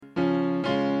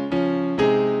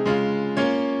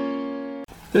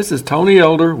This is Tony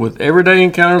Elder with Everyday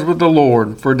Encounters with the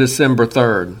Lord for December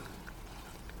 3rd.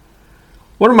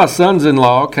 One of my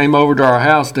sons-in-law came over to our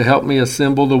house to help me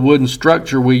assemble the wooden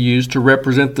structure we use to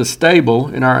represent the stable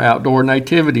in our outdoor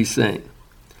nativity scene.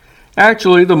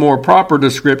 Actually, the more proper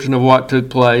description of what took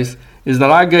place is that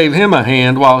I gave him a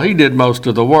hand while he did most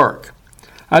of the work.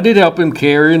 I did help him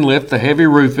carry and lift the heavy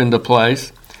roof into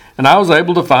place, and I was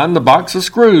able to find the box of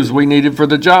screws we needed for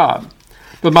the job.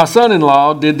 But my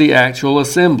son-in-law did the actual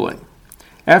assembling.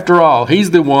 After all,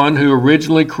 he's the one who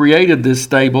originally created this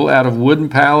stable out of wooden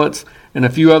pallets and a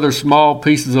few other small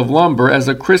pieces of lumber as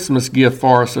a Christmas gift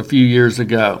for us a few years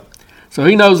ago. So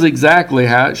he knows exactly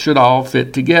how it should all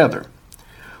fit together.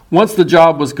 Once the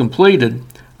job was completed,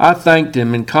 I thanked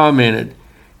him and commented,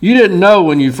 "You didn't know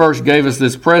when you first gave us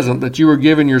this present that you were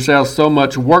giving yourself so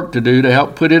much work to do to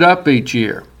help put it up each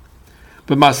year."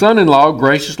 But my son-in-law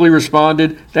graciously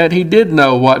responded that he did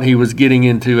know what he was getting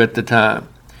into at the time.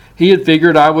 He had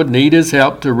figured I would need his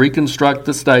help to reconstruct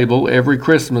the stable every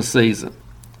Christmas season.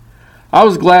 I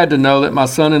was glad to know that my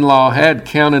son-in-law had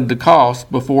counted the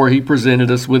cost before he presented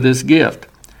us with this gift.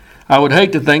 I would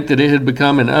hate to think that it had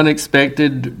become an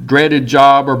unexpected, dreaded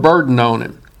job or burden on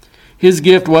him. His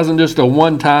gift wasn't just a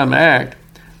one-time act,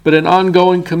 but an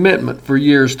ongoing commitment for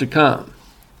years to come.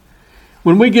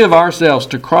 When we give ourselves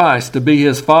to Christ to be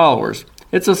His followers,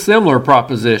 it's a similar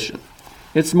proposition.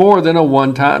 It's more than a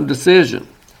one-time decision.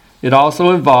 It also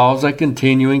involves a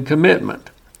continuing commitment.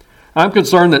 I'm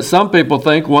concerned that some people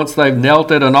think once they've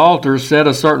knelt at an altar, said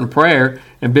a certain prayer,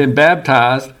 and been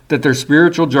baptized, that their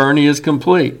spiritual journey is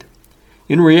complete.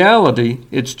 In reality,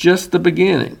 it's just the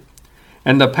beginning.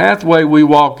 And the pathway we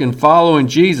walk in following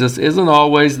Jesus isn't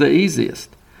always the easiest.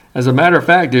 As a matter of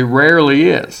fact, it rarely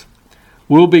is.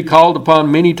 We'll be called upon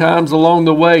many times along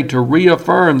the way to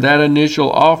reaffirm that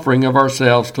initial offering of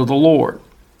ourselves to the Lord.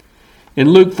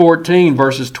 In Luke 14,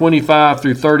 verses 25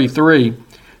 through 33,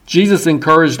 Jesus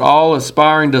encouraged all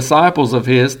aspiring disciples of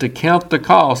His to count the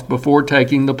cost before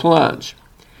taking the plunge.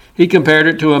 He compared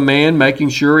it to a man making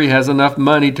sure he has enough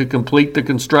money to complete the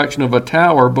construction of a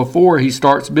tower before he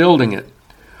starts building it,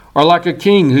 or like a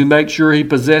king who makes sure he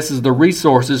possesses the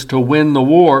resources to win the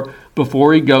war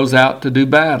before he goes out to do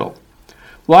battle.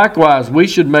 Likewise, we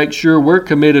should make sure we're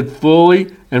committed fully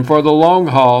and for the long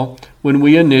haul when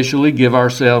we initially give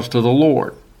ourselves to the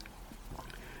Lord.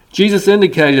 Jesus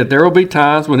indicated that there will be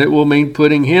times when it will mean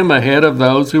putting Him ahead of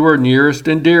those who are nearest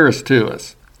and dearest to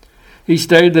us. He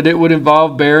stated that it would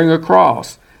involve bearing a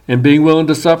cross and being willing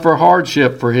to suffer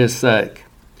hardship for His sake.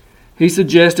 He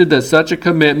suggested that such a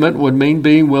commitment would mean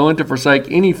being willing to forsake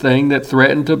anything that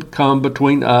threatened to come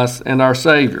between us and our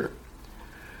Savior.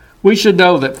 We should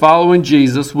know that following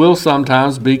Jesus will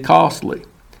sometimes be costly.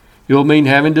 It will mean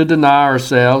having to deny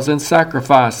ourselves and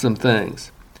sacrifice some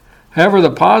things. However, the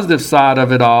positive side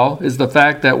of it all is the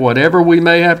fact that whatever we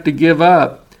may have to give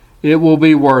up, it will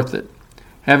be worth it.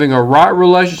 Having a right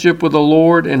relationship with the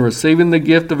Lord and receiving the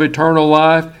gift of eternal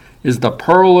life is the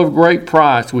pearl of great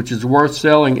price which is worth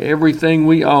selling everything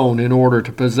we own in order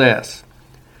to possess.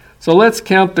 So let's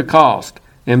count the cost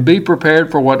and be prepared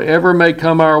for whatever may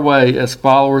come our way as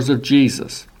followers of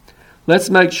Jesus. Let's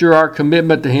make sure our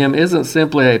commitment to Him isn't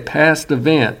simply a past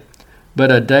event,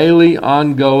 but a daily,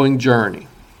 ongoing journey.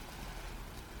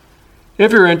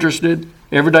 If you're interested,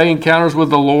 Everyday Encounters with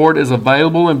the Lord is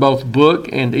available in both book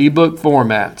and ebook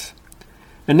formats.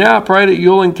 And now I pray that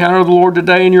you'll encounter the Lord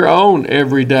today in your own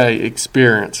everyday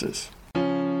experiences.